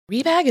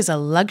Rebag is a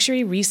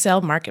luxury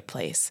resale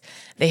marketplace.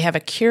 They have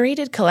a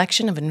curated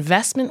collection of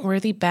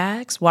investment-worthy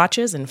bags,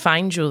 watches, and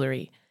fine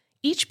jewelry.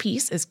 Each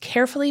piece is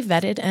carefully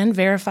vetted and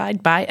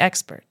verified by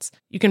experts.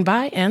 You can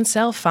buy and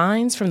sell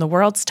finds from the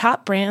world's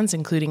top brands,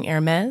 including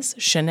Hermes,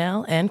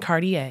 Chanel, and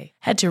Cartier.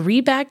 Head to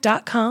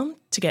Rebag.com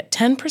to get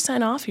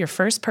 10% off your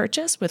first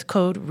purchase with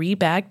code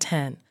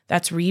REBAG10.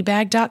 That's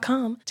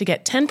Rebag.com to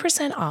get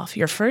 10% off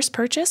your first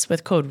purchase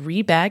with code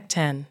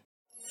REBAG10.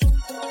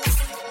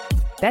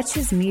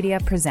 Betches Media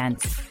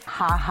presents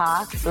Ha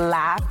ha,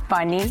 laugh,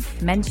 funny.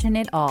 Mention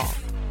It All,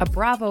 a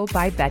Bravo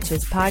by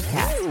Betches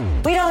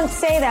podcast. We don't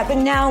say that, but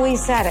now we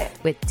said it.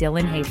 With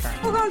Dylan Hafer.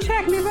 We're gonna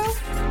check me, bro.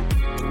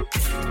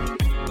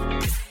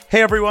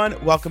 Hey everyone,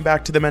 welcome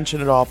back to the Mention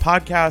It All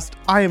podcast.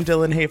 I am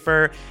Dylan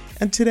Hafer,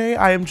 and today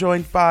I am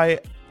joined by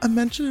a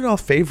Mention It All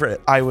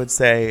favorite, I would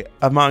say,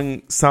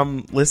 among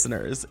some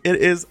listeners. It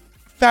is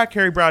Fat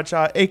Carrie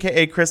Bradshaw,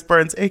 aka Chris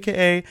Burns,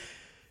 aka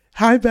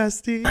Hi,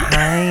 bestie.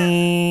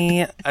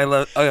 Hi. I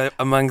love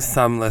among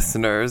some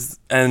listeners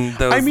and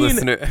those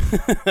listeners.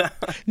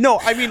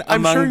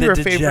 I'm sure you're a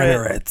favorite.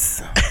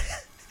 Degenerates.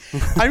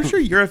 I'm sure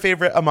you're a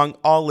favorite among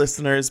all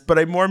listeners, but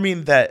I more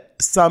mean that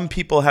some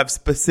people have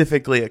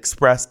specifically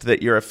expressed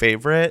that you're a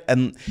favorite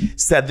and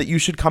said that you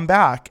should come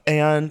back.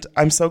 And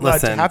I'm so glad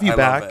to have you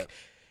back.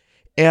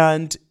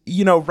 And,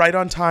 you know, right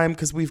on time,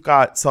 because we've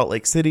got Salt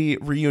Lake City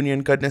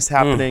reunion goodness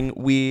happening.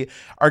 We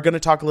are going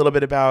to talk a little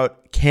bit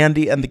about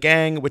Candy and the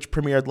Gang, which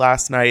premiered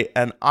last night.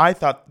 And I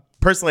thought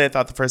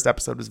the first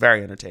episode was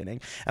very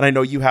entertaining. And I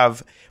know you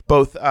have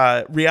both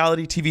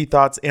reality TV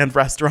thoughts and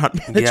restaurant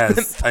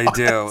management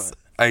thoughts.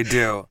 I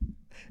do.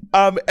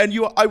 And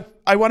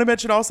I want to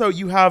mention also,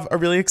 you have a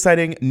really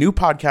exciting new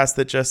podcast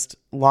that just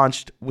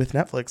launched with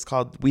Netflix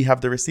called We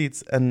Have the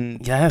Receipts. And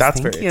that's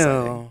very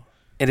exciting.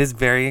 It is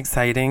very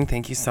exciting.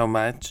 Thank you so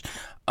much.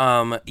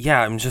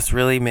 I'm just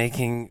really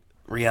making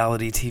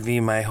reality TV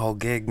my whole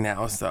gig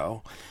now.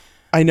 So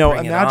I know.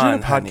 Imagine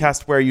a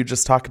podcast where you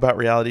just talk about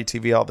reality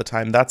TV all the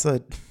time.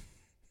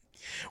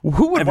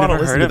 Who would want to listen to that? I've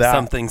never heard of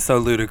something so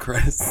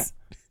ludicrous.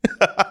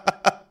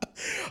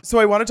 So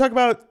I want to talk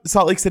about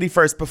Salt Lake City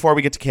first before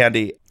we get to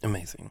Candy.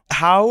 Amazing.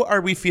 How are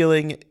we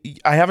feeling?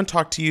 I haven't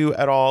talked to you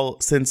at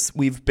all since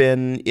we've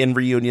been in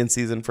reunion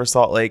season for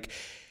Salt Lake.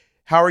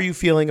 How are you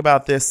feeling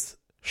about this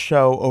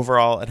show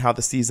overall and how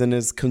the season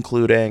is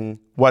concluding?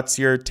 What's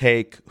your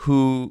take?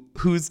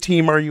 Whose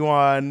team are you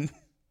on?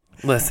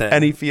 Listen,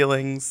 any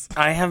feelings?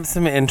 I have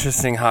some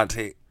interesting hot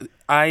take.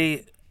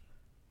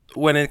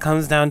 When it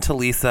comes down to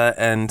Lisa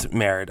and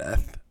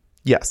Meredith,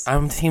 yes,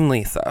 I'm team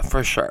Lisa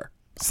for sure.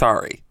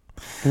 Sorry.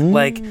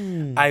 Like,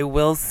 I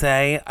will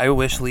say, I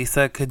wish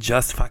Lisa could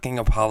just fucking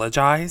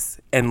apologize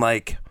and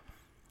like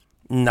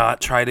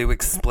not try to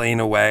explain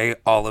away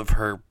all of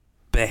her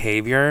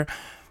behavior.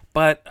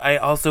 But I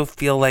also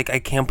feel like I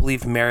can't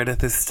believe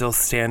Meredith is still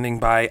standing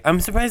by. I'm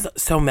surprised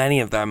so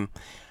many of them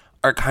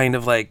are kind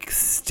of like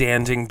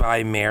standing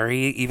by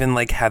Mary. Even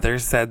like Heather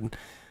said,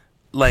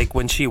 like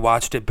when she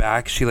watched it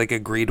back, she like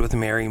agreed with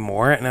Mary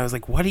more. And I was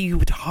like, what are you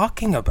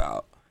talking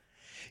about?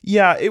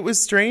 Yeah, it was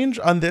strange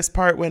on this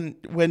part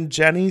when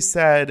Jenny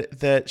said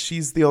that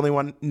she's the only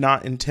one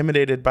not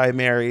intimidated by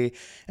Mary,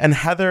 and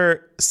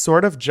Heather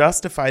sort of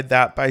justified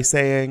that by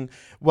saying,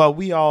 well,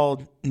 we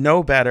all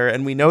know better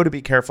and we know to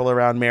be careful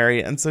around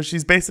Mary. And so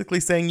she's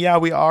basically saying, yeah,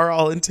 we are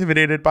all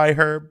intimidated by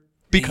her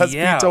because we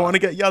don't want to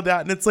get yelled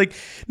at. And it's like,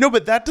 no,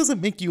 but that doesn't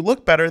make you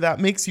look better. That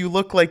makes you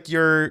look like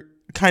you're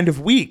kind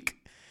of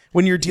weak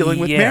when you're dealing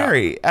with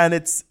Mary. And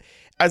it's,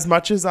 as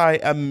much as I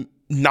am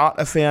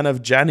not a fan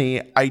of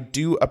Jenny, I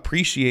do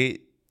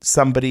appreciate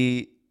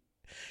somebody.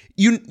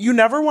 You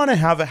never want to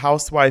have a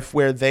housewife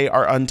where they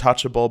are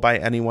untouchable by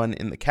anyone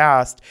in the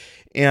cast.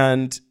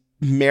 And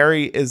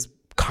Mary is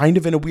kind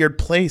of in a weird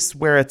place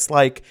where it's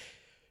like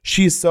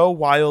she's so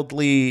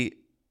wildly,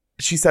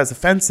 she says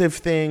offensive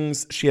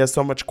things. She has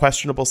so much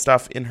questionable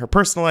stuff in her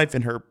personal life,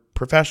 in her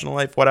professional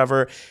life,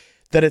 whatever,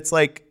 that it's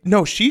like,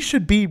 no, she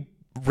should be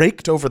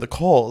raked over the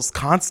coals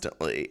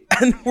constantly,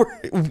 and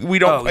we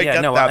don't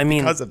get that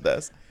because of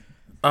this.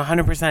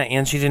 100%.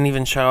 And she didn't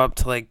even show up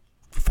to like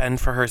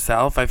fend for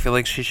herself. I feel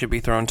like she should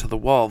be thrown to the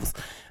wolves.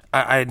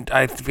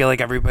 I feel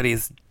like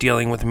everybody's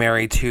dealing with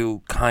Mary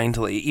too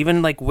kindly.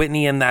 Even like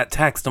Whitney in that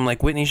text, I'm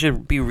like, Whitney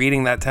should be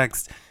reading that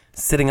text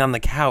sitting on the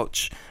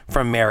couch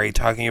from Mary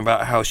talking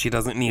about how she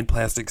doesn't need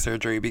plastic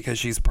surgery because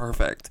she's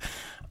perfect.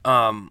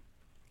 I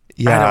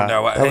don't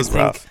know. That was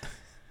rough.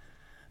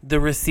 The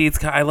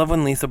receipts, I love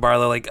when Lisa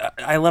Barlow, like,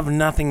 I love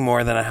nothing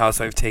more than a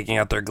housewife taking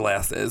out their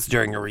glasses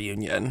during a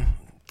reunion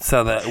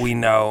so that we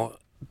know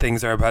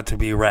things are about to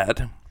be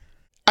read.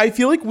 I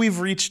feel like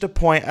we've reached a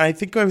point, and I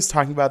think I was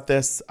talking about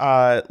this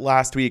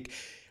last week.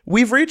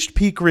 We've reached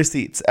peak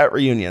receipts at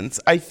reunions.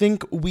 I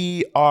think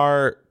we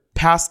are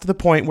past the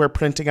point where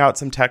printing out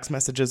some text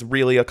messages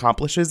really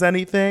accomplishes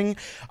anything.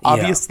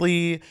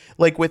 Obviously,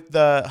 like with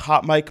the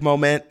hot mic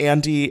moment,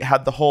 Andy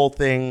had the whole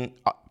thing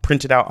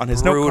printed out on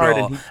his note card.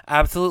 And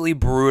Absolutely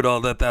brutal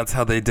that that's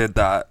how they did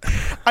that.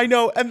 I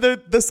know. And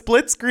the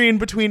split screen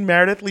between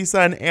Meredith,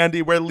 Lisa, and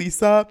Andy, where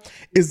Lisa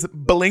is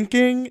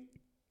blinking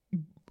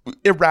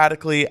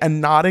erratically and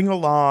nodding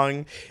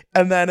along,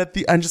 and then at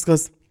the end just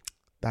goes,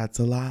 "That's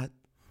a lot."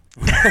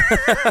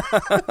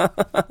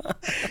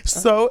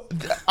 So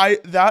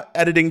that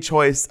editing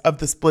choice of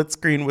the split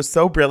screen was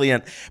so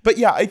brilliant. But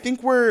yeah, I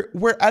think we're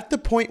at the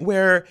point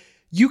where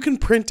you can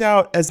print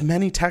out as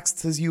many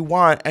texts as you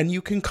want, and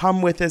you can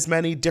come with as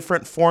many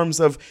different forms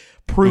of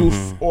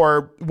proof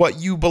or what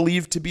you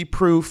believe to be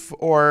proof,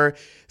 or,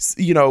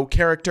 you know,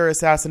 character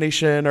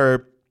assassination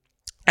or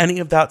any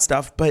of that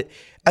stuff. But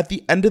at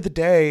the end of the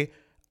day,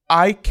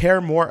 I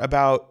care more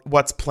about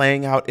what's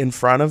playing out in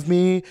front of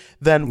me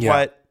than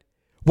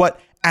what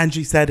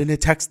Angie said in a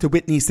text to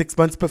Whitney 6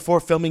 months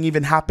before filming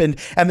even happened.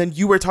 And then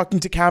you were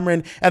talking to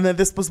Cameron, and then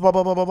this was blah,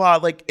 blah, blah, blah, blah.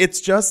 Like,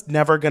 it's just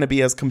never going to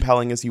be as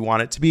compelling as you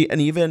want it to be. And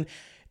even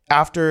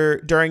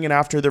during and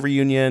after the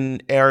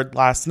reunion aired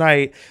last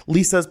night,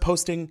 Lisa's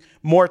posting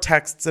more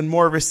texts and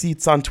more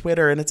receipts on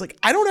Twitter. And it's like,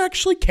 I don't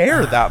actually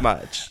care that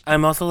much.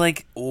 I'm also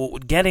like,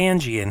 get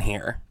Angie in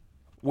here.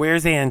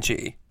 Where's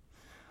Angie?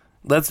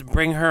 Let's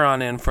bring her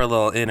on in for a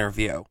little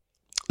interview.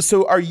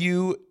 So are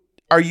you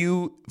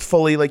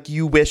fully like,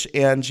 you wish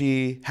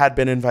Angie had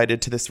been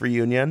invited to this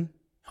reunion?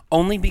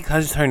 Only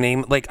because her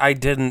name, like, I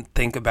didn't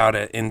think about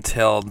it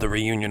until the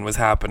reunion was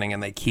happening,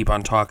 and they keep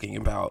on talking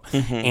about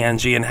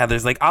Angie, and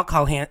Heather's like, I'll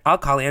call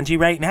Angie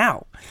right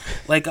now.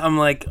 Like, I'm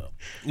like,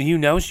 you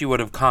know, she would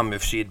have come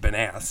if she had been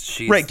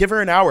asked. Right, give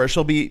her an hour.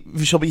 She'll be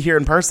here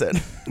in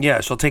person. Yeah,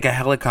 she'll take a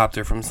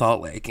helicopter from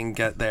Salt Lake and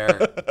get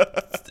there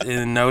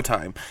in no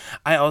time.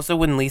 I also,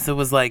 when Lisa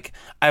was like,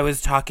 I was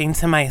talking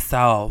to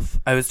myself.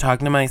 I was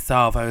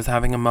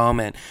having a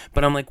moment.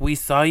 But I'm like, we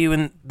saw you,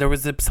 and there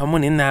was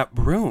someone in that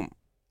room.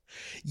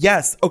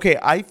 Yes. Okay.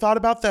 I thought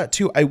about that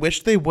too. I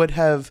wish they would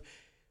have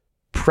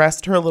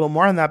pressed her a little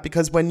more on that,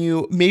 because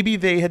maybe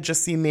they had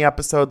just seen the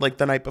episode like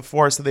the night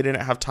before, so they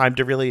didn't have time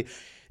to really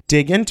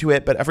dig into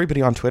it, but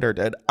everybody on Twitter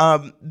did.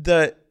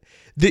 That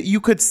you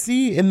could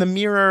see in the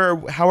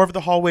mirror, however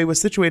the hallway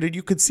was situated,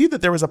 you could see that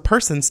there was a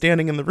person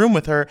standing in the room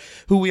with her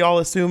who we all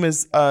assume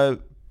is a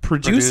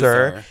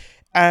producer.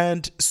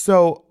 And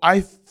so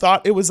I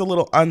thought it was a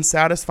little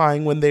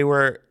unsatisfying when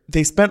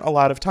they spent a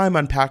lot of time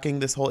unpacking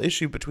this whole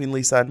issue between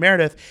Lisa and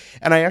Meredith.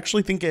 And I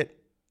actually think it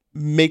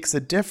makes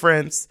a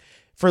difference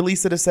for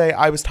Lisa to say,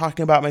 I was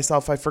talking about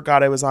myself, I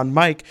forgot I was on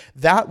mic.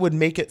 That would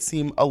make it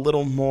seem a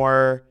little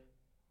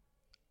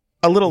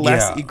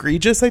less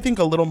egregious. I think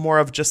a little more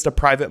of just a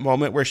private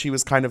moment where she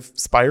was kind of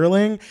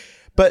spiraling.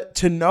 But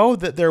to know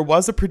that there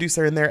was a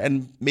producer in there,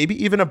 and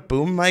maybe even a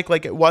boom mic,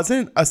 like, it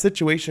wasn't a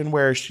situation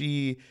where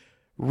she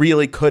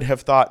really could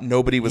have thought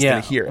nobody was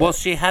going to hear it. Well,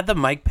 she had the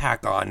mic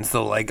pack on,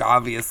 so, like,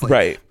 obviously.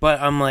 Right. But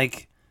I'm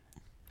like,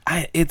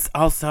 it's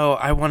also,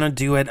 I want to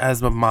do it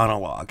as a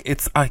monologue.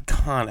 It's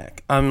iconic.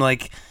 I'm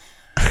like,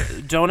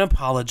 don't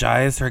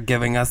apologize for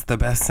giving us the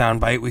best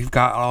soundbite we've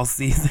got all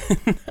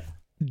season.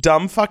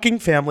 Dumb fucking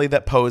family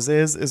that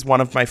poses is one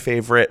of my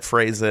favorite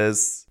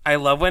phrases. I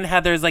love when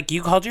Heather's like,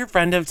 you called your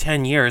friend of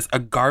 10 years a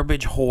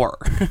garbage whore.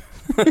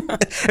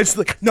 And she's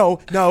like, no,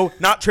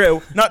 not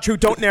true.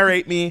 Don't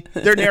narrate me.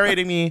 They're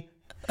narrating me.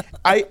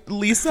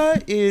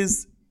 Lisa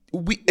is,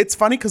 it's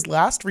funny because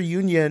last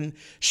reunion,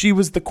 she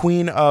was the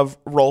queen of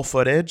roll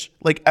footage.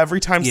 Like, every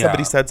time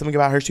somebody said something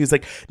about her, she was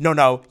like,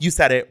 no, you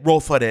said it, roll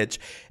footage.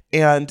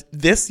 And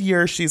this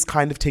year, she's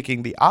kind of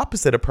taking the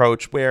opposite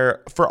approach,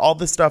 where for all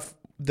the stuff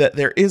that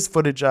there is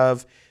footage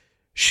of,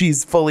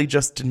 she's fully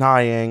just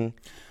denying.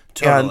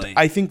 Totally. And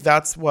I think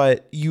that's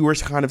what you were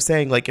kind of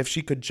saying. Like, if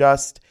she could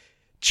just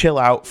chill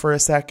out for a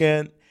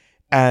second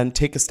and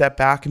take a step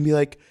back and be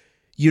like,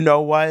 you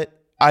know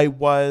what? I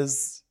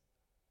was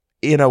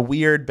in a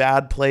weird,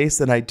 bad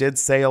place, and I did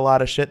say a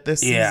lot of shit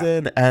this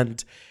season.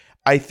 And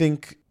I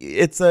think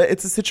it's a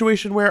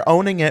situation where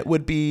owning it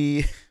would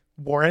be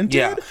warranted.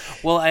 Yeah.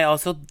 Well, I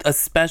also,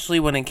 especially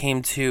when it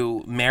came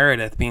to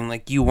Meredith being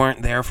like, you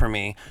weren't there for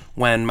me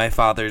when my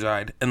father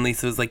died. And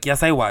Lisa was like,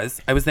 yes, I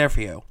was. I was there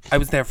for you.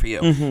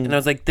 Mm-hmm. And I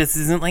was like, this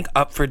isn't like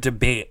up for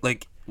debate.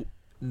 Like,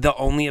 the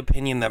only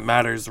opinion that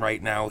matters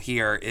right now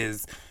here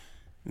is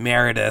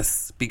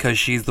Meredith's, because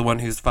she's the one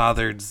whose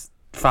father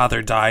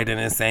died and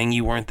is saying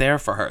you weren't there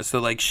for her. So,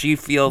 like, she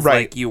feels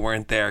like you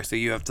weren't there. So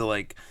you have to,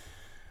 like,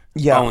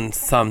 own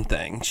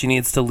something. She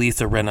needs to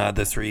Lisa Rinna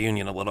this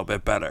reunion a little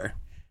bit better.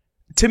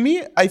 To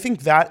me, I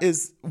think that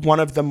is one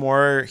of the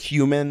more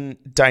human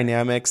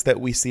dynamics that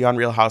we see on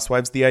Real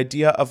Housewives. The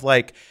idea of,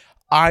 like,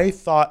 I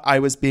thought I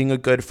was being a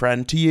good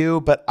friend to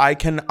you, but I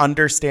can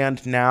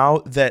understand now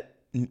that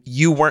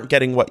you weren't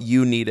getting what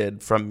you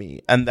needed from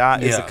me. And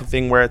that is a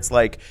thing where it's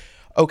like,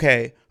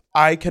 okay,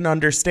 I can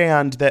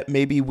understand that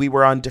maybe we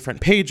were on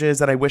different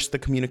pages and I wish the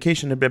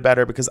communication had been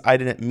better because I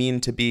didn't mean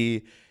to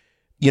be,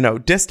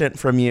 distant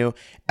from you.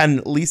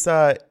 And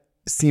Lisa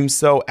seems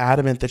so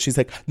adamant that she's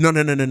like, no,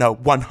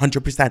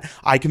 100%.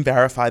 I can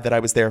verify that I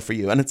was there for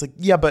you. And it's like,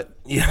 yeah, but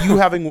you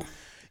having a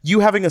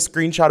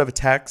screenshot of a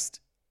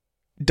text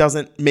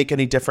doesn't make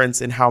any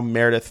difference in how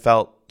Meredith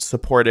felt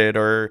supported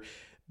or,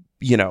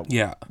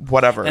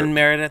 whatever. And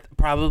Meredith,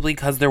 probably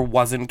because there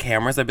wasn't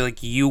cameras, I'd be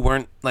like, you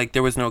weren't, like,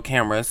 there was no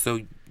cameras, so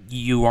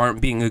you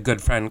aren't being a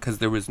good friend because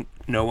there was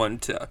no one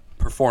to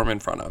perform in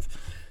front of.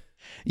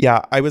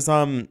 Yeah, I was,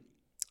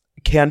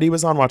 Candy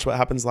was on Watch What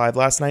Happens Live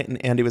last night,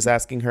 and Andy was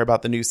asking her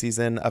about the new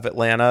season of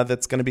Atlanta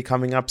that's going to be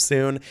coming up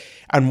soon.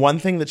 And one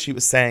thing that she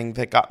was saying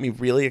that got me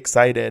really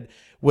excited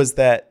was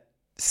that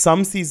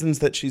some seasons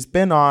that she's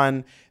been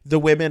on, the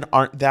women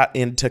aren't that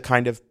into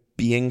kind of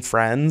being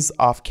friends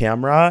off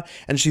camera.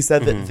 And she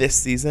said that this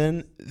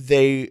season,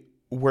 they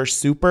were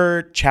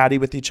super chatty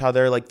with each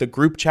other. Like, the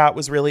group chat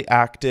was really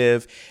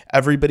active.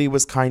 Everybody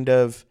was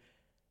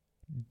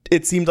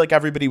it seemed like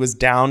everybody was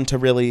down to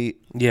really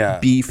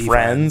be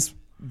friends.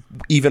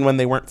 Even when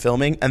they weren't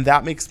filming. And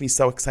that makes me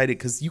so excited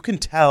because you can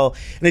tell.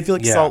 And I feel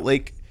like Salt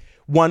Lake,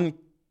 one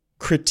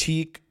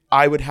critique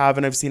I would have,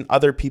 and I've seen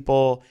other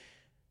people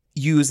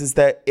use, is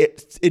that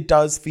it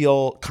does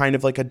feel kind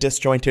of like a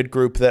disjointed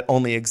group that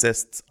only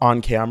exists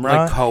on camera.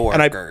 Like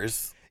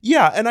coworkers.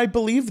 And I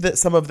believe that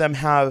some of them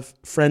have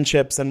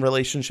friendships and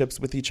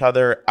relationships with each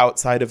other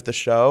outside of the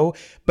show.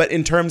 But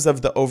in terms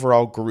of the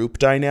overall group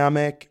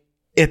dynamic,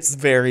 it's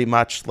very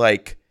much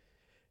like,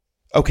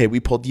 okay, we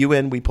pulled you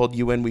in, we pulled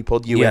you in, we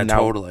pulled you in. Now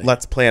totally.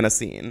 Let's plan a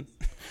scene.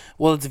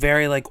 Well, it's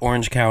very like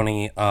Orange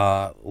County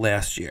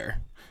last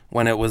year,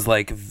 when it was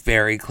like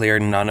very clear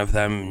none of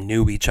them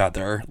knew each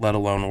other, let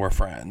alone were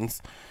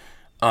friends.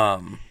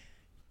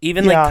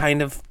 Even like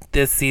kind of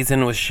this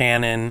season with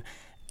Shannon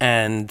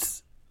and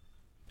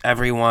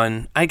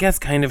everyone, I guess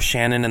kind of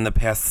Shannon in the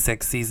past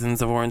 6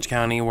 seasons of Orange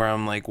County, where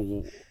I'm like,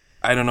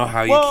 I don't know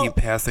how you keep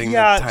passing the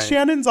time.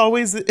 Shannon's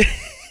always...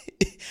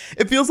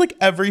 It feels like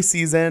every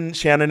season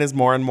Shannon is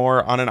more and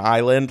more on an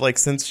island. Like,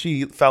 since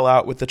she fell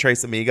out with the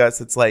Tres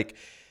Amigas, it's like,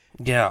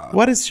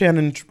 what is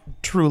Shannon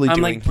truly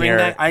doing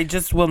here? I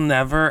just will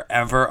never,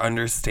 ever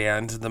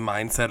understand the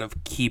mindset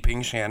of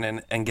keeping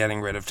Shannon and getting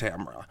rid of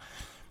Tamra.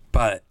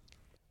 But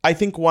I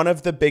think one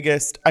of the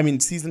biggest,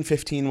 season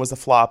 15 was a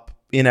flop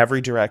in every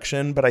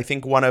direction, but I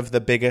think one of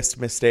the biggest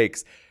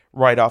mistakes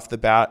right off the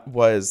bat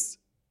was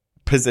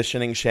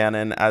positioning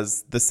Shannon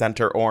as the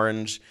center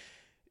orange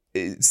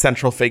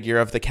central figure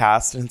of the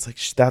cast, and it's like,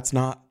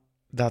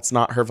 that's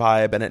not her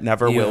vibe, and it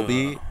never will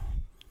be.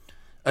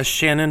 A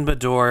Shannon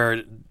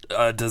Beador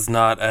does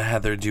not a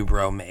Heather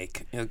Dubrow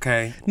make.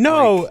 Okay,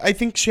 no, I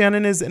think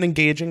Shannon is an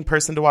engaging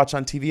person to watch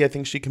on TV. I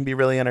think she can be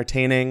really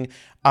entertaining.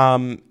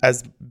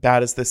 As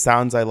bad as this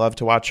sounds, I love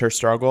to watch her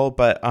struggle,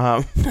 but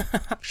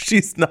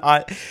she's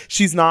not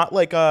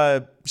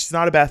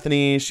a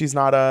Bethany, she's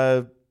not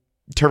a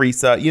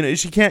Teresa.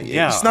 She can't.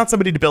 She's not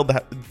somebody to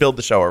build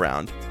the show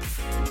around.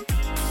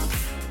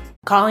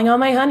 Calling all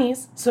my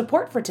honeys,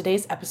 support for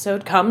today's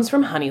episode comes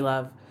from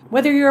Honeylove.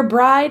 Whether you're a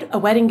bride, a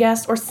wedding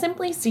guest, or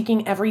simply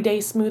seeking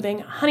everyday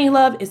smoothing,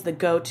 Honeylove is the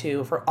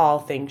go-to for all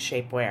things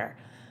shapewear.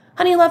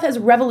 Honeylove has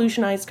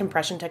revolutionized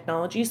compression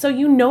technology, so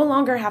you no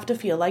longer have to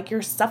feel like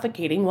you're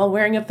suffocating while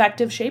wearing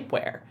effective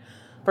shapewear.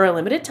 For a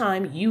limited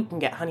time, you can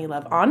get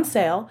Honeylove on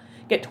sale.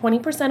 Get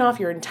 20% off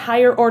your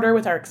entire order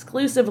with our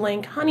exclusive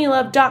link,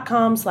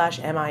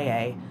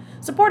 honeylove.com/MIA.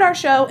 Support our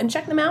show and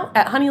check them out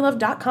at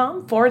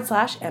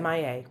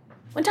honeylove.com/MIA.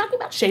 When talking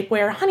about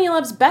shapewear,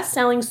 Honeylove's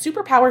best-selling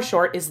Superpower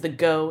Short is the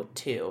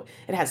go-to.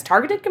 It has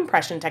targeted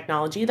compression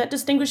technology that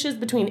distinguishes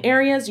between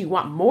areas you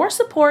want more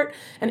support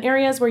and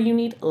areas where you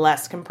need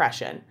less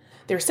compression.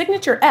 Their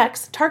Signature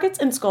X targets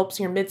and sculpts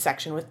your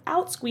midsection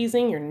without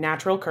squeezing your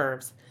natural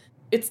curves.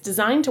 It's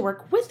designed to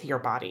work with your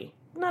body,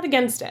 not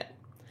against it.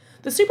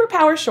 The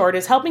Superpower Short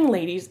is helping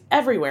ladies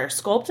everywhere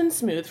sculpt and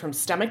smooth from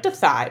stomach to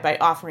thigh by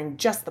offering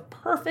just the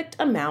perfect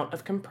amount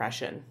of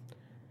compression.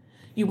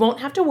 You won't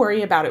have to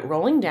worry about it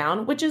rolling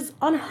down, which is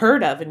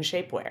unheard of in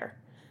shapewear,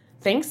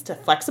 thanks to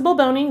flexible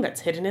boning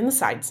that's hidden in the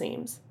side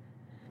seams.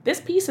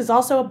 This piece is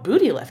also a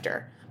booty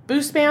lifter.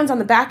 Boost bands on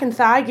the back and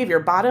thigh give your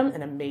bottom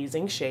an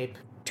amazing shape.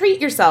 Treat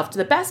yourself to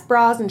the best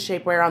bras and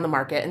shapewear on the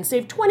market and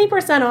save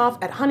 20%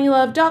 off at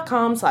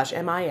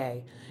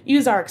honeylove.com/MIA.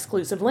 Use our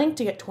exclusive link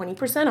to get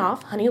 20%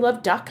 off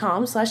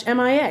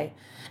honeylove.com/MIA.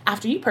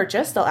 After you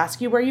purchase, they'll ask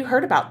you where you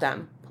heard about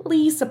them.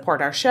 Please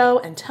support our show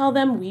and tell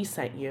them we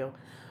sent you.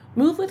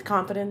 Move with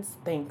confidence,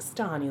 thanks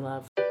to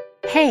Honeylove.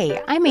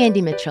 Hey, I'm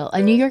Andy Mitchell,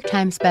 a New York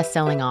Times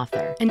bestselling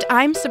author. And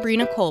I'm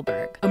Sabrina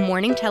Kohlberg, a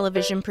morning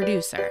television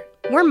producer.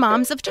 We're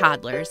moms of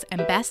toddlers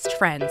and best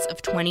friends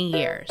of 20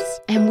 years.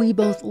 And we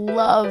both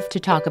love to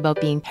talk about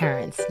being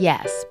parents,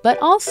 yes,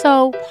 but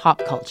also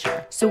pop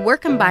culture. So we're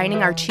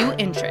combining our two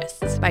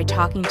interests by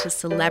talking to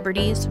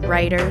celebrities,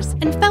 writers,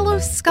 and fellow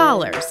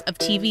scholars of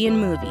TV and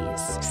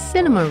movies.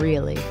 Cinema,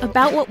 really.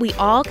 About what we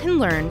all can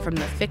learn from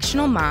the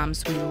fictional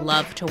moms we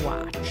love to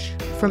watch.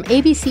 From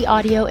ABC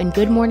Audio and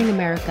Good Morning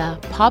America,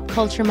 Pop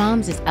Culture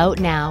Moms is out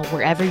now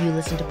wherever you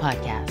listen to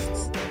podcasts.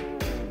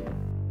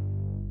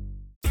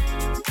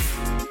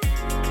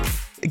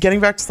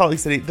 Getting back to Salt Lake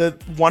City,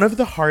 one of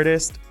the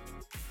hardest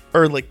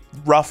or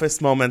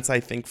roughest moments I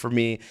think for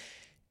me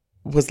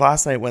was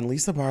last night when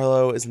Lisa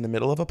Barlow is in the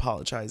middle of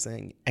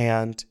apologizing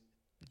and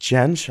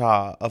Jen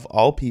Shah, of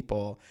all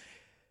people,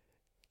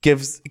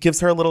 gives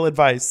her a little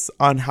advice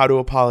on how to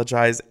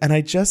apologize. And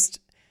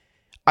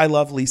I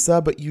love Lisa,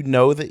 but you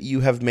know that you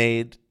have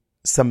made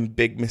some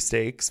big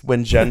mistakes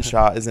when Jen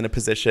Shah is in a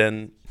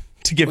position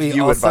to give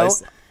you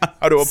advice on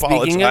how to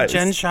apologize. Speaking of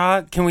Jen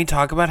Shah, can we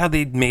talk about how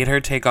they made her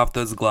take off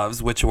those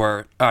gloves, which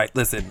were, all right,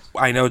 listen,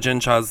 I know Jen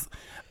Shah's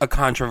a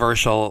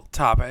controversial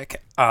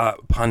topic,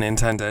 pun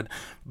intended,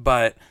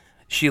 but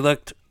she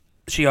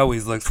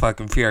always looks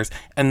fucking fierce.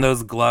 And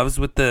those gloves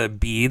with the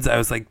beads, I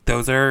was like,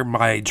 those are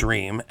my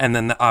dream. And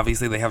then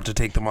obviously they have to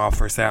take them off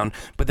for sound.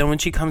 But then when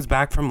she comes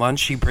back from lunch,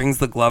 she brings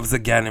the gloves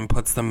again and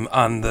puts them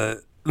on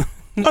the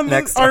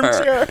next to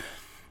her.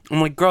 I'm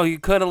like, girl, you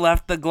could have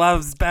left the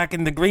gloves back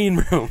in the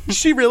green room.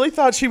 She really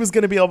thought she was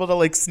going to be able to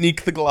like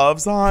sneak the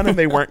gloves on and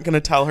they weren't going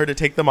to tell her to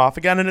take them off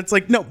again. And it's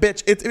like, no,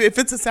 bitch, if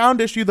it's a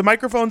sound issue, the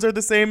microphones are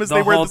the same as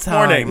they were this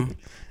morning.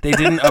 They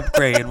didn't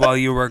upgrade while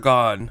you were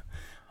gone.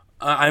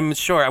 I'm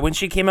sure. When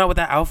she came out with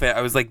that outfit,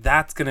 I was like,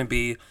 that's going to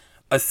be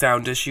a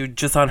sound issue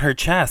just on her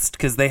chest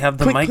because they have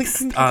the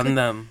mics on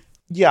them.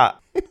 Yeah.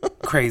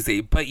 Crazy.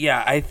 But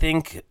yeah, I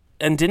think...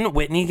 And didn't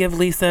Whitney give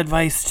Lisa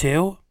advice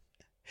too?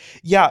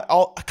 Yeah,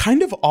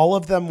 all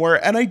of them were.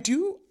 And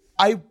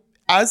I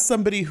as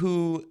somebody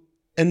who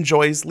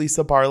enjoys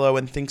Lisa Barlow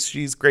and thinks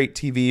she's great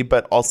TV,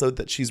 but also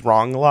that she's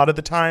wrong a lot of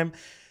the time,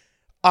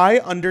 I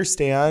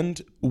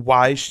understand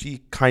why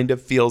she kind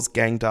of feels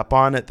ganged up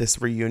on at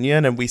this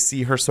reunion, and we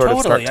see her sort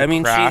of start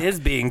to crack. She is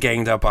being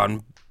ganged up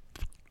on.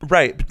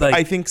 Right. Like,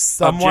 I think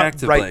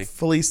somewhat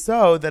rightfully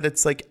so, that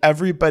it's like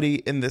everybody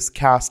in this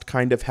cast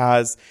kind of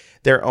has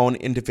their own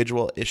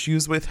individual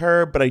issues with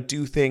her, but I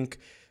do think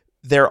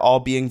they're all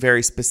being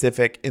very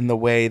specific in the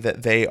way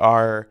that they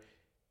are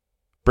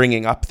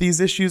bringing up these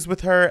issues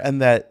with her,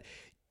 and that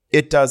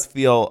it does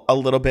feel a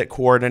little bit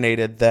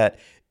coordinated that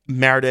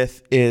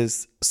Meredith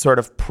is sort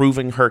of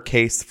proving her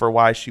case for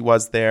why she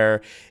was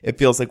there. It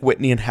feels like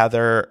Whitney and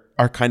Heather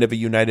are kind of a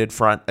united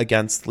front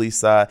against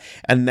Lisa.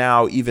 And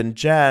now even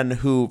Jen,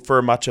 who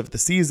for much of the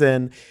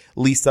season,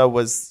 Lisa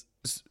was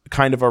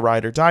kind of a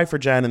ride or die for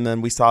Jen. And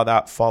then we saw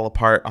that fall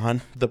apart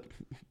on the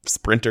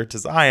sprinter to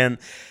Zion.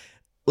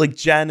 Like,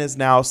 Jen is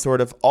now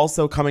sort of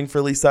also coming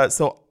for Lisa.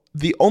 So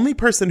the only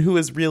person who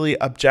is really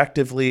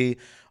objectively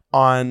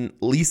on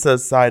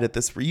Lisa's side at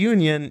this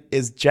reunion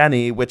is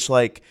Jenny, which,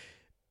 like,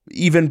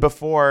 even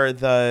before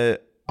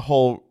the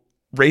whole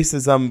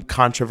racism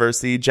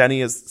controversy,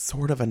 Jenny is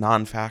sort of a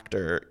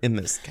non-factor in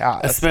this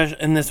cast.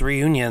 Especially in this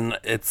reunion,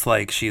 it's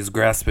like she's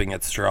grasping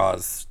at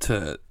straws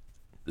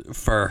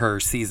for her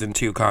season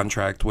 2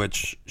 contract,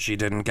 which she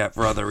didn't get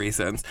for other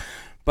reasons.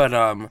 But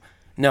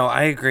no,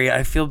 I agree.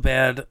 I feel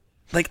bad.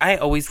 Like, I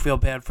always feel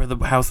bad for the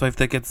housewife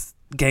that gets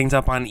ganged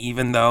up on,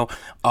 even though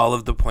all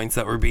of the points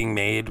that were being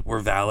made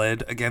were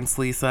valid against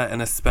Lisa. And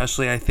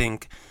especially, I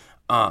think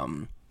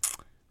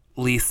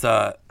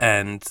Lisa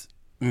and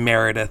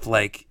Meredith,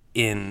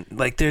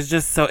 there's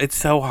just it's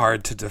so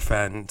hard to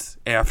defend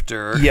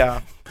after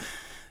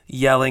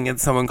yelling at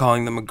someone,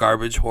 calling them a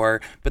garbage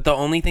whore. But the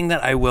only thing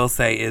that I will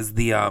say is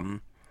the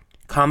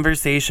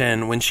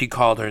conversation when she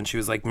called her and she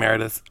was like,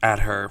 Meredith's at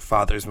her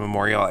father's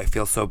memorial, I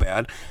feel so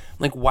bad.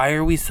 Like, why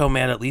are we so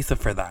mad at Lisa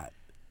for that?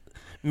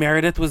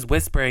 Meredith was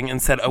whispering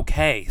and said,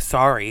 okay,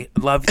 sorry,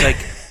 love,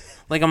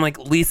 like I'm like,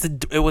 Lisa,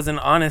 it was an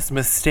honest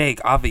mistake,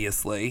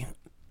 obviously.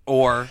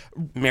 Or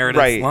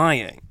Meredith's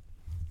lying.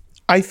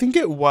 I think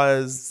it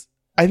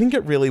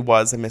really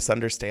was a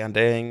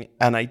misunderstanding,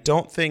 and I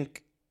don't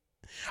think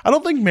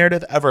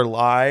Meredith ever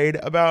lied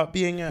about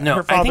being at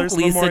her father's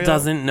memorial. Lisa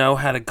doesn't know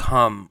how to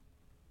come.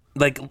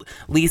 Like,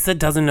 Lisa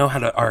doesn't know how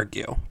to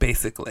argue,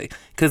 basically.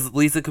 Because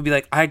Lisa could be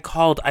like, I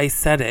called, I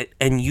said it,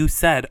 and you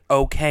said,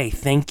 okay,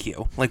 thank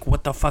you. Like,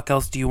 what the fuck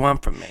else do you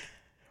want from me?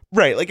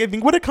 Right. Like, I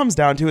think what it comes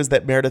down to is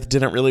that Meredith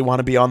didn't really want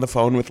to be on the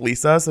phone with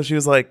Lisa, so she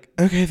was like,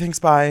 okay, thanks,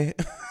 bye.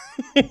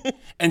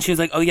 And she was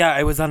like, oh yeah,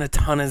 I was on a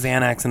ton of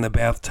Xanax in the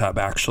bathtub,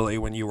 actually,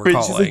 when you were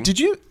calling. She's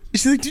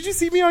like, did you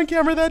see me on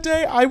camera that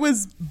day? I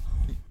was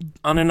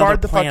on another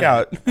barred the planet.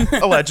 Fuck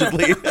out,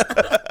 allegedly.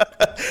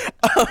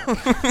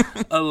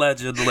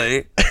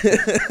 Allegedly.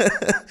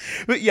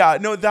 But yeah,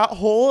 no, the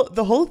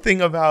whole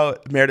thing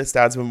about Meredith's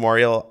dad's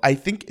memorial, I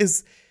think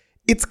it's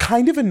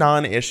kind of a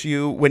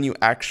non-issue when you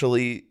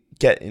actually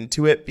get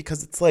into it,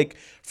 because it's like,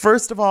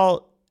 first of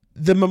all,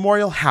 the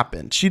memorial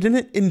happened. She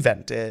didn't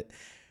invent it.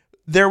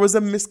 There was a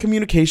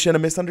miscommunication, a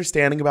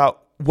misunderstanding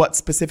about what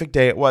specific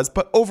day it was,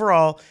 but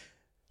overall,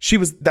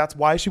 that's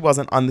why she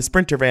wasn't on the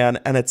Sprinter van,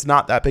 and it's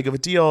not that big of a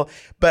deal.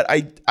 But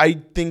I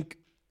think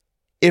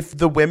if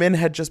the women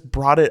had just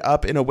brought it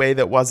up in a way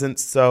that wasn't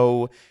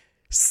so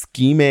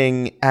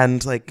scheming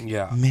and like,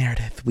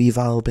 Meredith, we've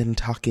all been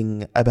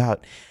talking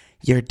about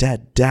your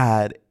dead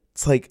dad.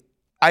 It's like,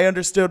 I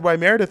understood why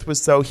Meredith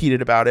was so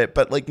heated about it,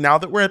 but like, now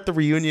that we're at the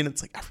reunion,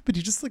 it's like,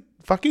 everybody just like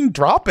fucking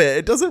drop it.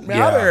 It doesn't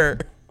matter.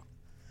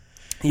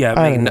 Yeah,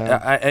 I mean,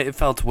 it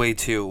felt way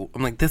too.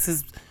 I'm like, this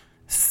is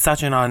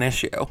such a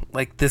non-issue.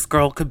 Like, this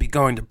girl could be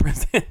going to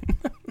prison.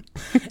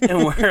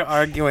 And we're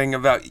arguing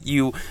about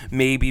you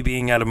maybe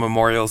being at a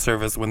memorial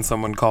service when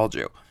someone called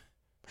you.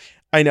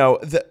 I know.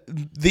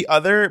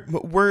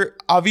 We're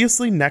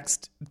obviously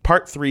next,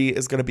 part 3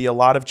 is going to be a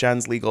lot of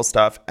Jen's legal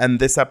stuff. And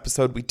this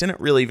episode, we didn't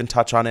really even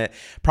touch on it.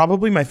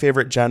 Probably my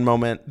favorite Jen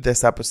moment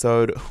this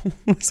episode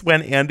was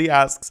when Andy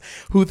asks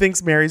who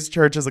thinks Mary's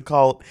church is a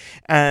cult.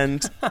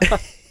 And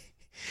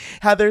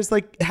Heather's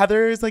like,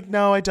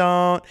 no, I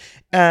don't.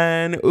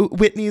 And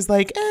Whitney's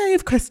like, I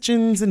have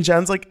questions. And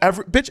Jen's like,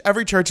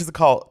 every church is a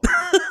cult.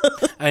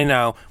 I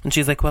know. And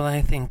she's like, well,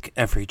 I think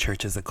every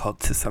church is a cult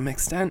to some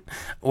extent,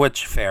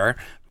 which fair.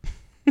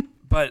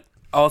 But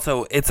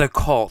also, it's a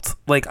cult.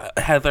 Like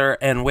Heather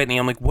and Whitney,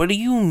 I'm like, what do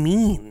you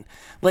mean?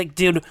 Like,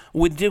 did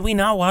we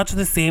not watch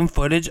the same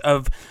footage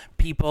of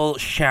people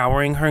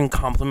showering her in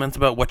compliments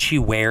about what she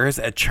wears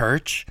at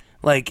church?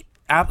 Like,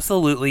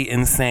 absolutely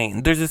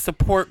insane. There's a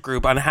support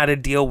group on how to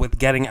deal with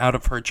getting out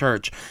of her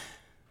church.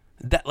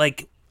 That,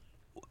 like,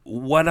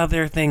 what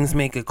other things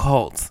make a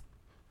cult?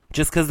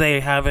 Just because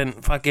they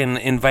haven't fucking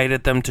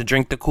invited them to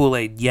drink the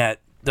Kool-Aid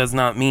yet does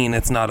not mean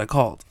it's not a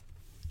cult.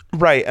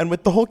 Right. And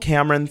with the whole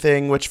Cameron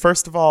thing, which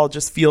first of all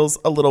just feels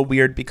a little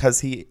weird because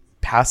he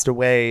passed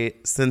away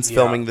since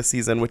filming the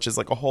season, which is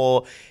like a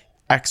whole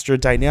extra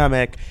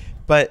dynamic.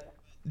 But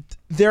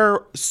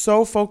they're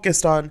so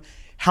focused on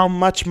how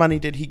much money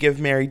did he give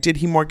Mary? Did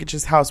he mortgage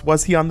his house?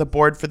 Was he on the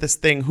board for this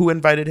thing? Who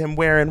invited him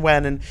where and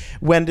when? And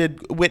when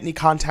did Whitney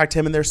contact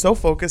him? And they're so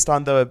focused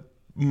on the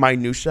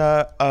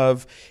minutia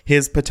of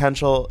his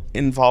potential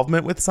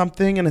involvement with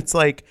something. And it's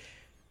like,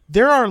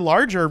 there are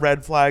larger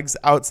red flags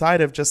outside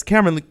of just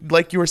Cameron.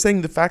 Like you were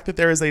saying, the fact that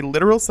there is a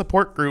literal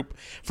support group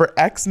for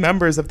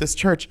ex-members of this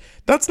church,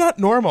 that's not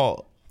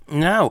normal.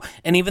 No.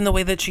 And even the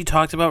way that she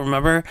talked about,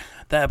 remember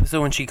the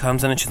episode when she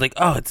comes in and she's like,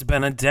 oh, it's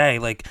been a day.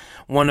 Like,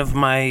 one of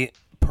my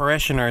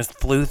parishioners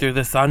flew through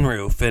the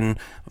sunroof and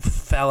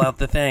fell out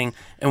the thing.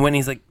 And when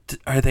he's like,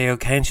 are they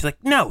okay? And she's like,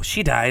 no,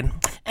 she died.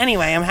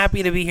 Anyway, I'm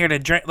happy to be here to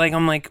drink. Like,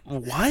 I'm like,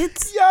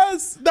 what?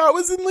 Yes, that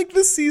was in like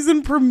the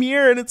season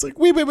premiere. And it's like,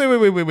 wait.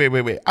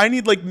 I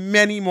need like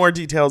many more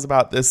details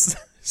about this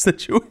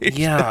situation.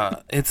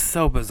 Yeah, it's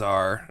so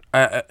bizarre.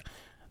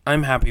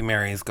 I'm happy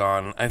Mary's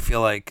gone. I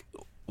feel like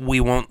we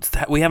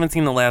haven't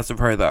seen the last of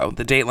her, though.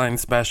 The Dateline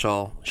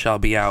special shall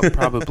be out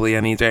probably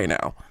any day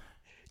now.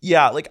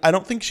 Yeah, like, I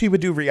don't think she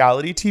would do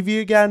reality TV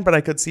again, but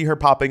I could see her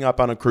popping up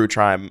on a true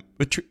crime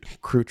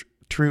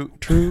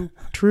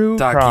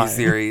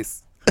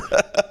docu-series.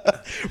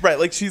 Right,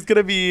 like, she's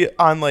gonna be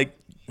on like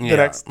the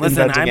next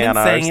Listen, I've been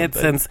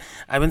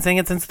saying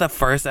it since the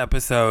first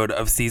episode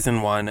of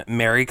season 1.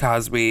 Mary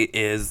Cosby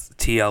is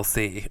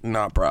TLC,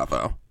 not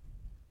Bravo.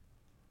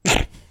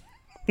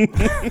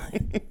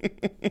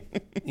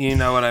 You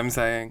know what I'm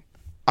saying?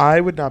 I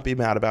would not be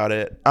mad about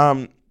it.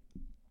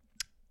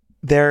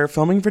 They're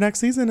filming for next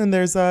season, and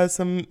there's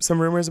some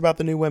rumors about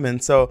the new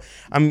women. So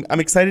I'm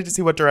excited to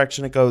see what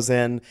direction it goes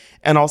in,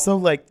 and also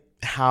like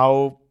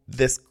how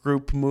this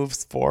group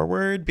moves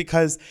forward,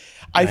 because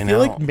I feel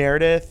like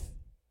Meredith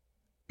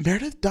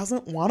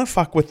doesn't want to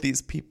fuck with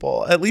these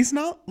people. At least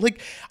not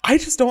like, I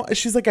just don't.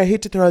 She's like, I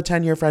hate to throw a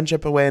 10-year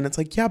friendship away, and it's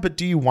like, yeah, but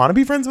do you want to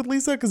be friends with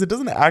Lisa? Because it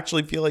doesn't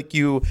actually feel like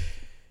you.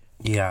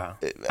 Yeah,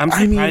 I'm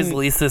surprised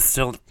Lisa's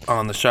still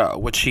on the show,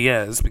 which she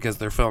is because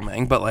they're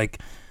filming. But like,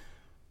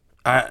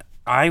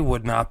 I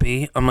would not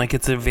be. I'm like,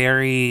 it's a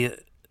very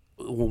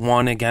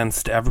one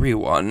against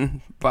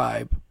everyone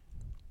vibe.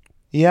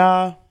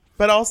 Yeah,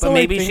 but also, but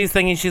maybe she's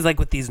thinking, she's like,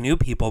 with these new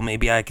people,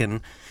 maybe I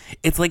can.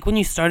 It's like when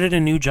you started a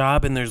new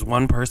job and there's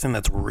one person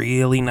that's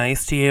really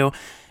nice to you,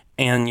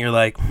 and you're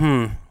like,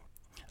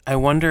 I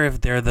wonder if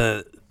they're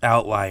the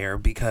outlier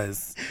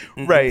because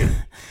right.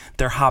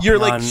 They're hopping You're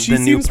like, on she the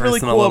new seems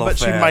really person cool, a little but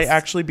fast. she might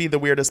actually be the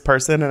weirdest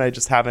person, and I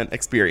just haven't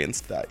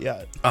experienced that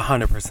yet.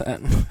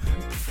 100%.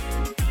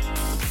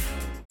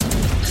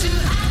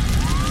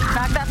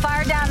 Knock that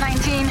fire down,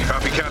 19.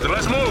 Copy, Captain.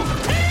 Let's move.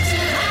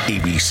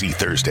 ABC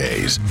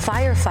Thursdays.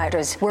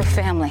 Firefighters, we're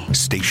family.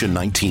 Station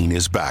 19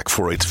 is back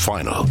for its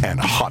final and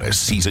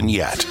hottest season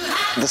yet.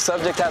 The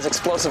subject has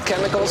explosive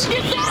chemicals.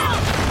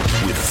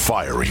 With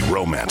fiery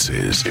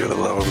romances. You're the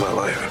love of my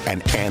life.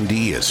 And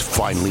Andy is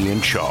finally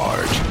in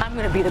charge. I'm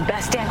going to be the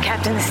best damn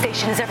captain the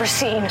station has ever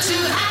seen.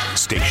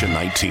 Station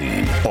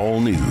 19. All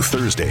new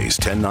Thursdays,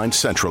 10/9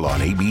 Central on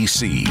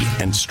ABC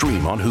and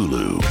stream on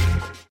Hulu.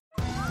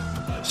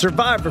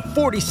 Survivor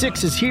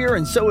 46 is here,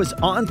 and so is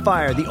On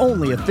Fire, the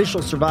only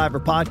official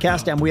Survivor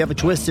podcast, and we have a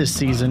twist this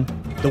season.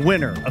 The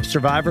winner of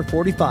Survivor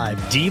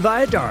 45, Dee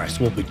Valladares,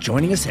 will be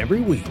joining us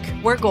every week.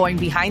 We're going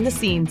behind the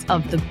scenes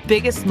of the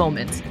biggest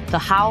moments, the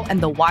how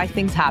and the why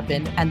things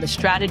happen, and the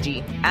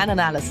strategy and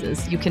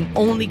analysis you can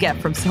only get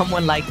from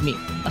someone like me,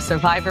 a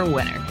Survivor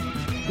winner.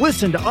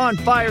 Listen to On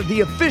Fire,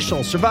 the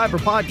official Survivor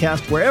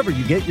podcast, wherever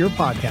you get your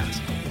podcast.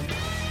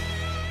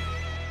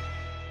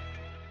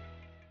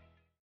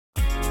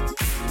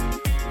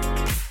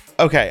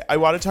 Okay, I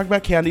want to talk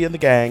about Kandi and the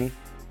gang.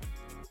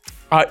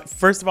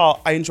 First of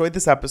all, I enjoyed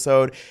this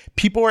episode.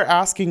 People were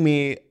asking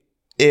me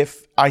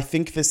if I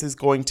think this is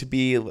going to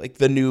be like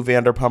the new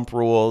Vanderpump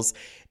Rules,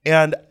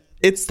 and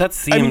that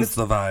seems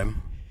the vibe.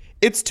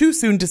 It's too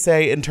soon to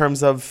say in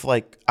terms of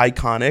like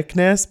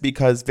iconicness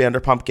because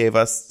Vanderpump gave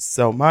us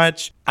so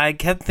much. I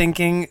kept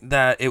thinking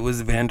that it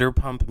was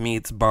Vanderpump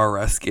meets Bar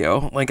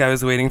Rescue. Like I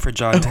was waiting for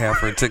John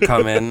Taffer to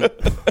come in.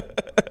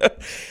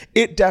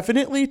 It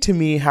definitely, to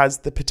me, has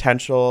the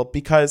potential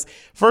because,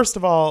 first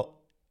of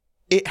all,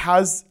 it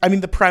has, I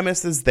mean, the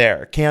premise is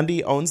there.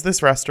 Kandi owns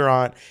this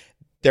restaurant.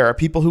 There are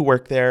people who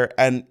work there,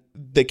 and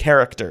the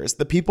characters,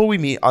 the people we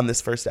meet on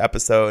this first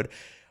episode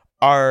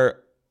are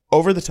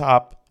over the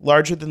top,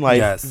 larger than life,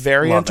 yes,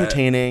 very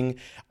entertaining.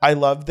 I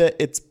love that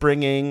it's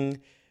bringing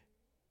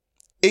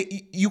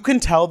it. You can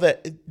tell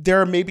that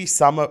there are maybe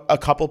a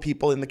couple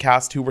people in the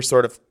cast who were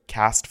sort of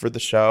cast for the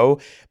show,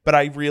 but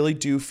I really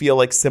do feel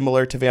like,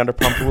 similar to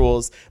Vanderpump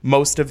Rules,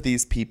 most of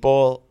these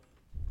people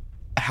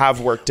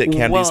have worked at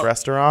Kandi's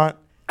restaurant.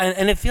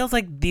 And it feels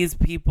like these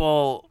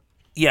people,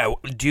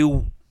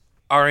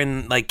 are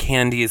in like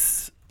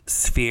Kandi's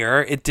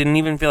sphere. It didn't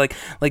even feel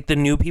like the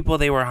new people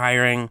they were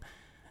hiring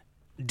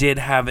did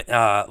have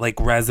like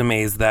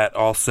resumes that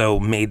also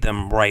made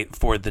them right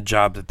for the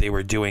job that they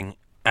were doing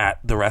at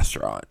the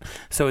restaurant.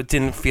 So it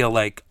didn't feel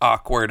like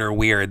awkward or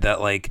weird that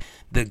like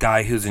the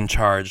guy who's in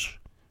charge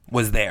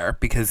was there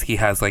because he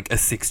has like a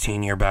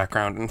 16-year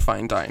background in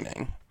fine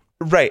dining.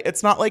 Right.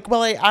 It's not like,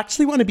 well, I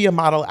actually want to be a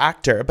model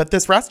actor, but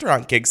this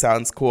restaurant gig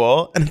sounds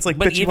cool. And it's like,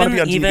 but you want to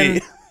be on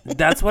TV.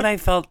 That's what I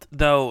felt,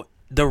 though.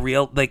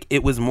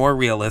 It was more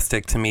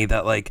realistic to me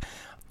that, like,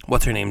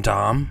 what's her name?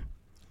 Dominique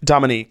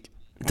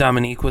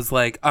was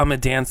like, I'm a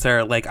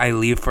dancer. Like, I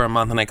leave for a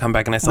month and I come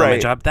back and I sell my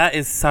job. That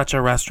is such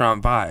a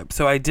restaurant vibe.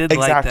 So I did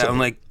like that. I'm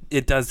like,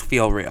 it does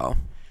feel real.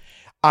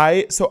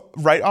 So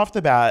right off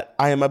the bat,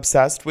 I am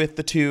obsessed with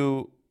the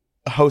two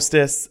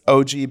hostess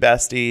OG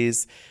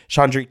besties,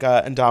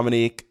 Chandrika and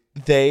Dominique.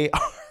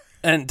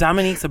 And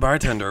Dominique's a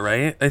bartender,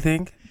 right? I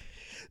think.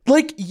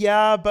 Like,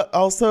 yeah, but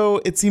also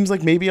it seems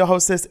like maybe a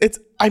hostess.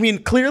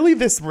 Clearly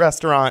this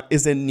restaurant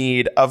is in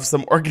need of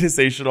some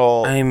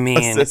organizational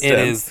assistance. It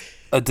is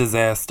a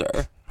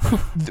disaster.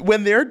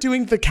 When they're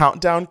doing the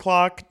countdown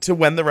clock to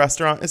when the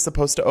restaurant is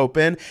supposed to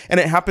open,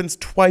 and it happens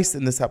twice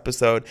in this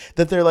episode,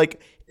 that they're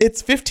like,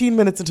 it's 15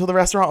 minutes until the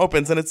restaurant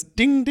opens, and it's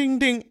ding, ding,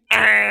 ding,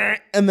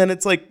 and then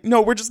it's like,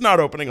 no, we're just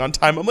not opening on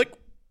time. I'm like,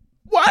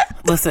 what?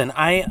 Listen,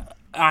 I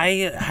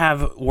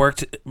have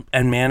worked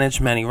and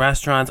managed many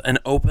restaurants and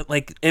open,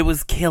 like, it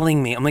was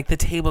killing me. I'm like, the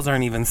tables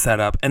aren't even set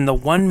up. And the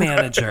one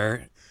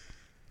manager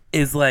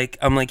is like,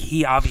 I'm like,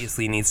 he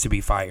obviously needs to be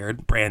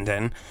fired,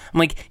 Brandon. I'm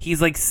like,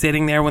 he's like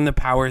sitting there when the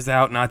power's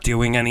out, not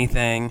doing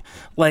anything.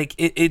 Like,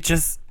 it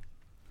just,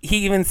 he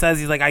even says,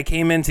 he's like, I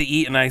came in to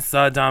eat and I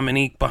saw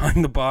Dominique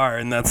behind the bar,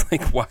 and that's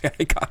like why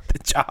I got the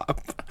job.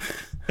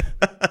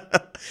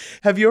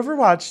 Have you ever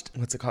watched,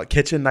 what's it called?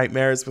 Kitchen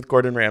Nightmares with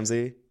Gordon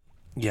Ramsay?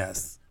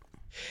 Yes.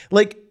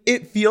 Like,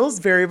 it feels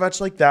very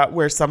much like that,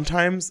 where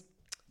sometimes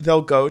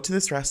they'll go to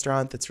this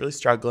restaurant that's really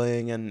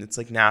struggling and it's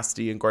like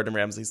nasty, and Gordon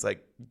Ramsay's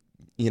like,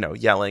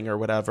 yelling or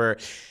whatever.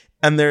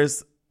 And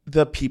there's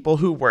the people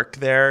who work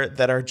there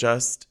that are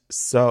just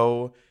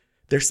so,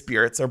 their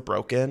spirits are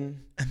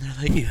broken. And they're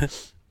like,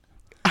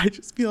 I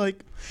just feel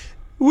like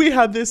we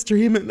had this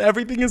dream and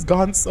everything has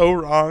gone so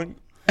wrong.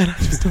 And I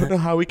just don't know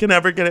how we can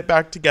ever get it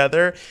back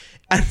together.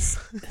 And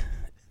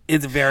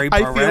it's very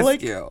Bar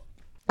Rescue.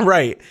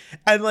 Right.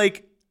 And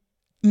like,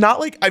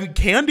 not like,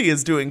 Kandi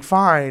is doing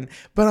fine,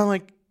 but I'm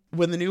like,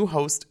 when the new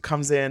host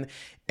comes in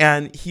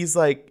and he's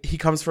like, he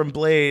comes from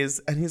Blaze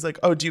and he's like,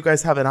 oh, do you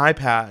guys have an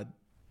iPad?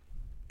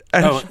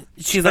 And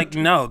she's like,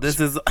 no, this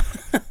is the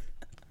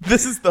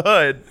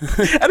hood.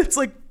 And it's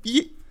like,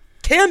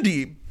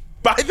 Kandi,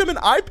 buy them an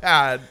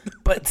iPad.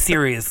 But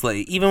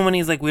seriously, even when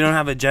he's like, we don't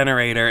have a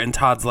generator, and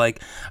Todd's like,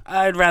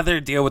 I'd rather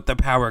deal with the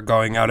power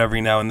going out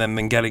every now and then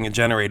than getting a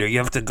generator. You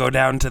have to go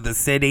down to the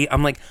city.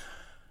 I'm like,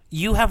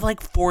 you have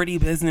like 40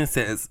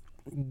 businesses.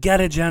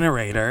 Get a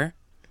generator.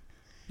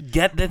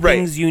 Get the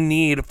things you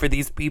need for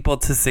these people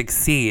to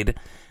succeed.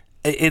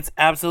 It's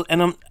absolute.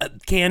 And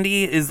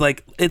Kandi is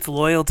like, it's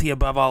loyalty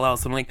above all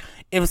else. I'm like,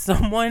 if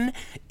someone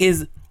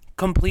is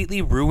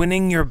completely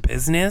ruining your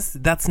business,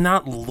 that's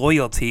not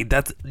loyalty.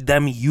 That's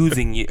them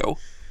using you.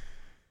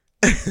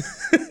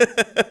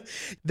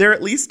 They're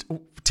at least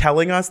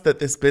telling us that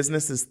this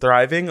business is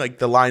thriving. Like,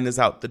 the line is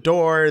out the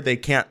door.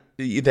 They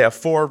have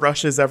 4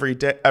 rushes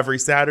every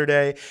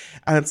Saturday.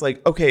 And it's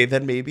like, okay,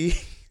 then maybe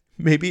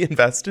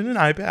invest in an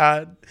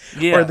iPad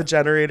or the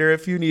generator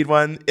if you need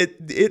one.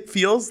 It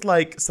feels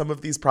like some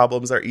of these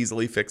problems are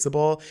easily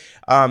fixable.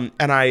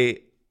 And I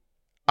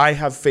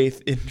have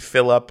faith in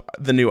Philip,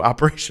 the new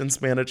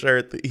operations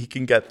manager, that he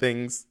can get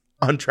things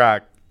on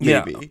track.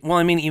 Maybe. Yeah.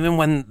 Well, even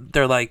when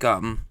they're like,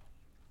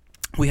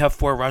 we have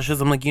 4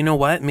 rushes, I'm like, you know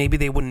what? Maybe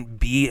they wouldn't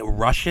be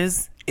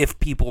rushes if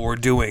people were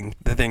doing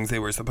the things they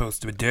were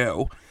supposed to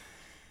do.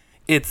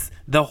 It's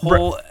the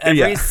whole,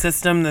 every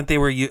system that they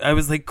were, I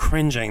was like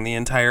cringing the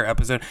entire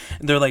episode.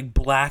 They're like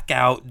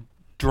blackout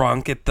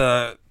drunk at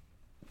the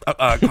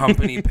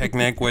company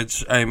picnic,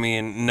 which,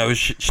 no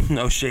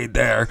shade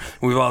there.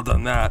 We've all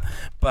done that.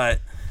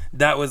 But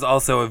that was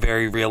also a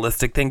very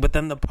realistic thing. But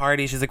then the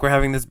party, she's like, we're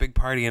having this big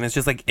party, and it's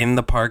just like in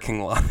the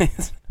parking lot.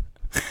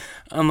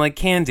 I'm like,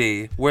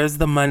 Candy, where's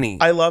the money?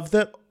 I love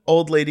that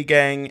Old Lady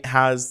Gang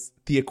has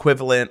the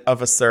equivalent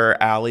of a Sir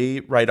Alley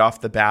right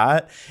off the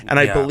bat. And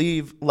I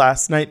believe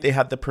last night they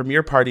had the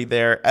premiere party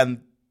there,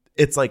 and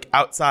it's like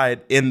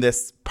outside in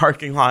this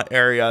parking lot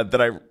area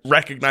that I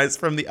recognize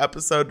from the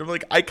episode. I'm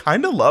like, I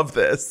kind of love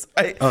this.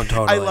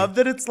 Totally. I love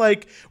that it's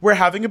like we're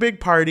having a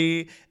big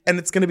party and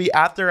it's going to be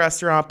at the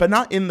restaurant, but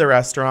not in the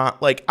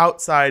restaurant, like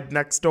outside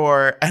next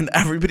door, and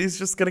everybody's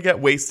just going to get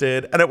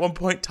wasted. And at one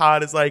point,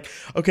 Todd is like,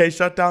 okay,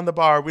 shut down the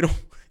bar. We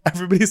don't,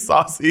 everybody's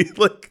saucy.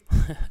 Like,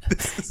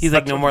 he's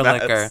like, no more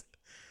liquor.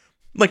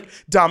 Like,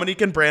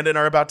 Dominique and Brandon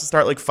are about to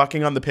start like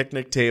fucking on the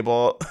picnic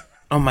table.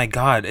 Oh my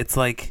God. It's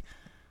like,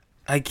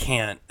 I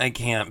can't.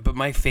 But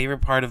my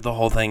favorite part of the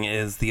whole thing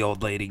is the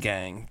Old Lady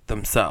Gang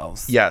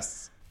themselves.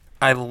 Yes.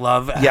 I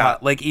love how,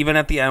 like, even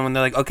at the end when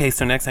they're like, okay,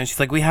 so next time, she's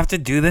like, we have to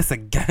do this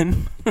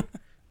again.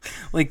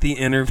 Like the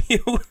interview.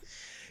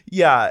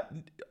 Yeah.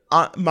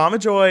 Aunt Mama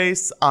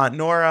Joyce, Aunt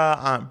Nora,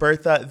 Aunt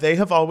Bertha, they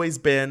have always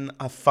been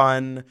a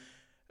fun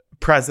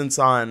presence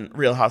on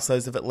Real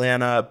Housewives of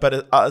Atlanta.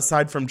 But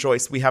aside from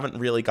Joyce, we haven't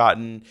really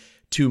gotten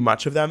too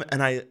much of them.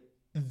 And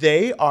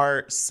they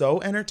are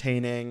so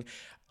entertaining.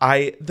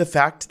 The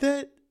fact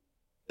that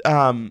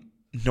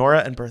Nora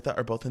and Bertha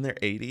are both in their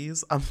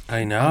 80s,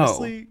 I know.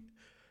 Honestly,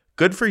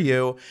 good for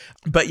you.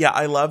 But yeah,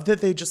 I love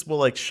that they just will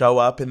like show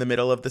up in the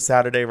middle of the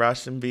Saturday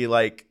rush and be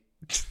like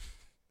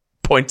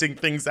pointing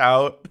things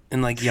out.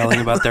 And like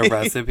yelling about their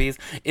recipes.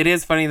 It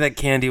is funny that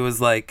Candy was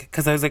like,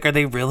 because I was like, are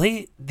they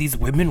really, these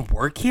women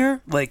work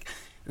here? Like,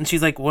 and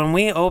she's like, when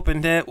we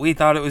opened it, we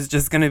thought it was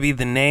just going to be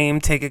the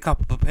name, take a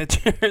couple of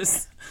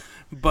pictures,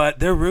 but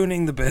they're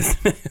ruining the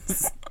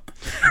business.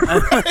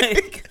 I'm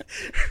like,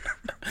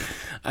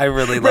 I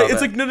really love it.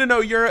 It's like, no,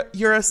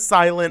 you're a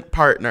silent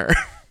partner.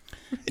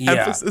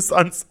 Emphasis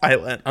on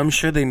silent. I'm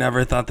sure they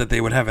never thought that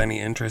they would have any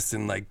interest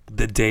in like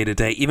the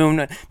day-to-day. Even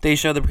when they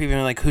show the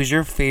preview, like, who's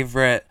your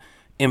favorite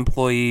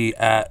employee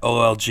at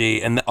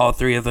OLG? And all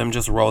three of them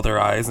just roll their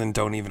eyes and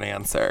don't even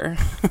answer.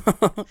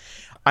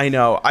 I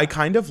know. I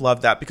kind of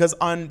love that because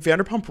on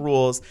Vanderpump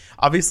Rules,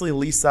 obviously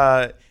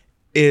Lisa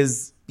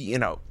is,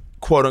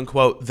 quote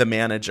unquote, the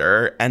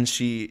manager. And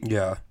she,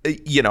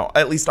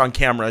 at least on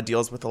camera,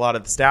 deals with a lot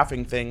of the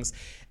staffing things.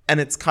 And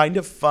it's kind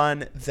of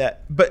fun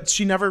but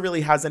she never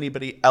really has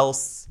anybody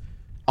else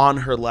on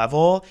her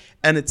level.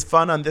 And it's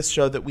fun on this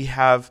show that we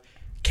have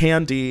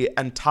Candy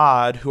and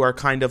Todd, who are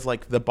kind of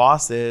like the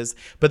bosses,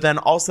 but then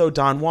also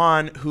Don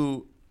Juan,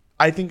 who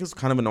I think is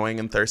kind of annoying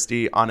and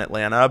thirsty on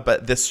Atlanta.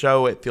 But this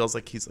show, it feels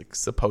like he's like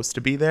supposed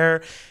to be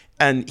there.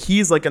 And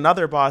he's like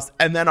another boss.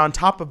 And then on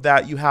top of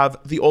that, you have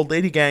the Old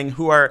Lady Gang,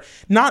 who are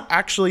not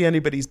actually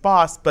anybody's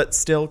boss, but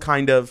still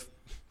kind of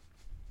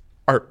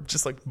are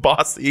just like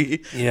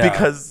bossy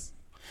because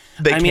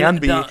they can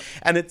be.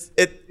 And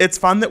it's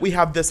fun that we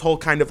have this whole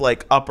kind of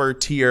like upper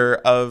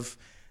tier of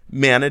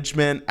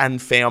management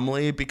and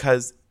family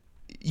because,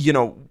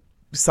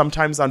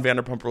 sometimes on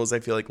Vanderpump Rules,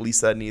 I feel like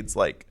Lisa needs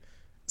like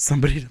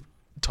somebody to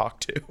talk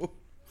to.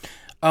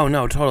 Oh,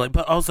 no, totally.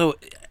 But also,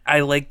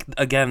 I like,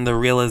 again, the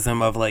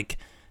realism of like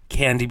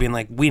Candy being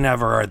like, we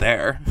never are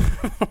there.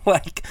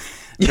 Like,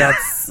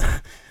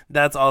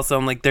 that's also,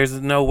 I'm like, there's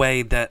no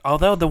way that,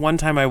 although the one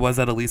time I was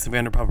at a Lisa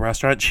Vanderpump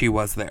restaurant, she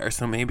was there.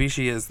 So maybe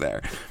she is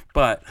there.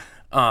 But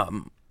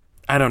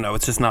I don't know.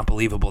 It's just not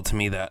believable to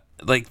me that,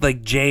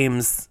 like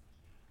James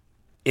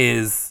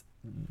is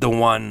the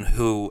one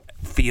who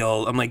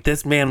I'm like,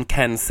 this man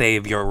can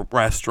save your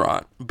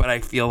restaurant, but I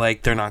feel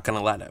like they're not going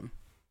to let him.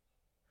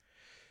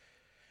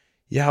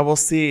 Yeah, we'll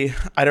see.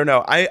 I don't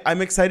know.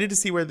 I'm excited to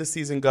see where this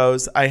season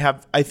goes.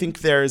 I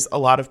think there's a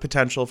lot of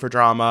potential for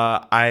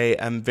drama. I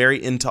am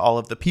very into all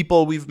of the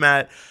people we've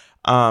met.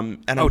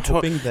 And I'm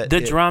hoping that the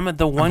drama,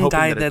 the one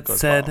guy that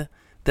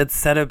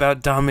said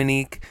about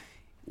Dominique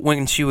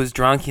when she was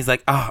drunk, he's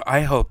like, oh,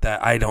 I hope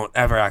that I don't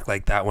ever act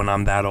like that when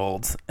I'm that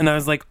old. And I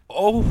was like,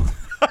 oh.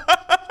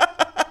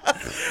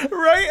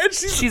 Right? And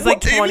she's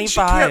like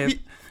 25.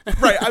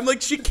 Right, I'm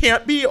like, she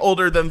can't be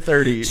older than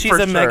 30. She's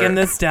a Megan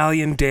Thee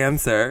Stallion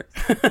dancer.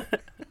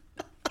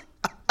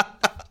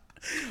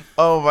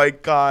 Oh my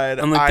God.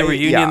 I'm like, the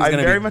reunion's gonna be good.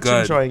 I'm very much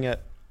enjoying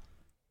it.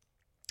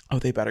 Oh,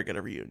 they better get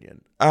a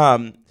reunion.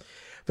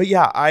 But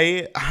yeah,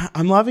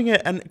 I'm loving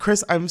it. And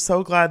Chris, I'm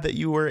so glad that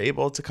you were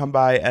able to come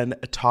by and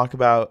talk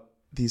about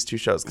these two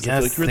shows. Yes, I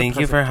feel like you're thank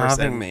you for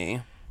having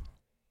me.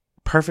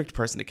 Perfect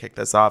person to kick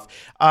this off.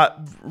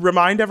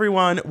 Remind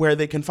everyone where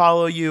they can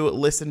follow you,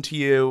 listen to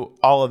you,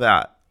 all of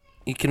that.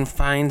 You can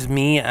find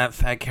me at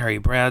Fat Carrie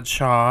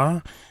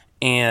Bradshaw,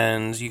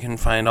 and you can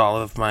find all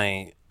of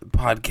my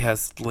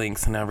podcast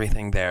links and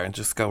everything there.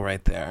 Just go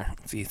right there.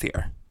 It's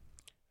easier.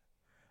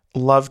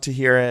 Love to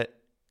hear it.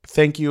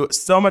 Thank you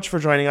so much for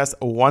joining us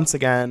once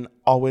again.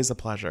 Always a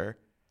pleasure.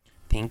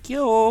 Thank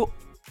you.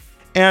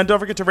 And don't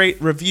forget to rate,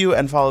 review,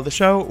 and follow the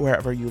show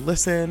wherever you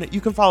listen.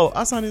 You can follow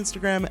us on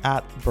Instagram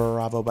at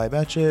Bravo by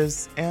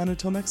Betches. And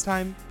until next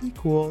time, be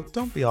cool.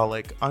 Don't be all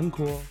like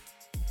uncool.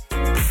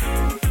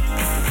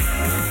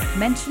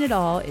 Mention It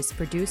All is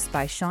produced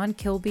by Sean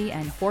Kilby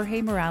and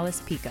Jorge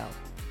Morales Pico.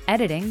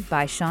 Editing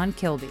by Sean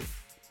Kilby.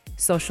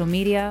 Social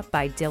media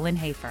by Dylan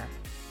Hafer.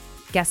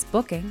 Guest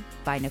booking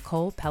by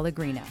Nicole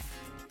Pellegrino.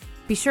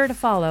 Be sure to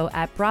follow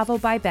at Bravo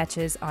by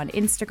Betches on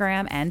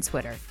Instagram and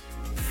Twitter.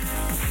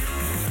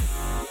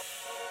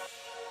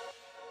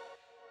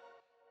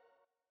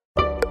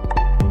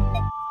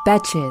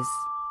 Betches.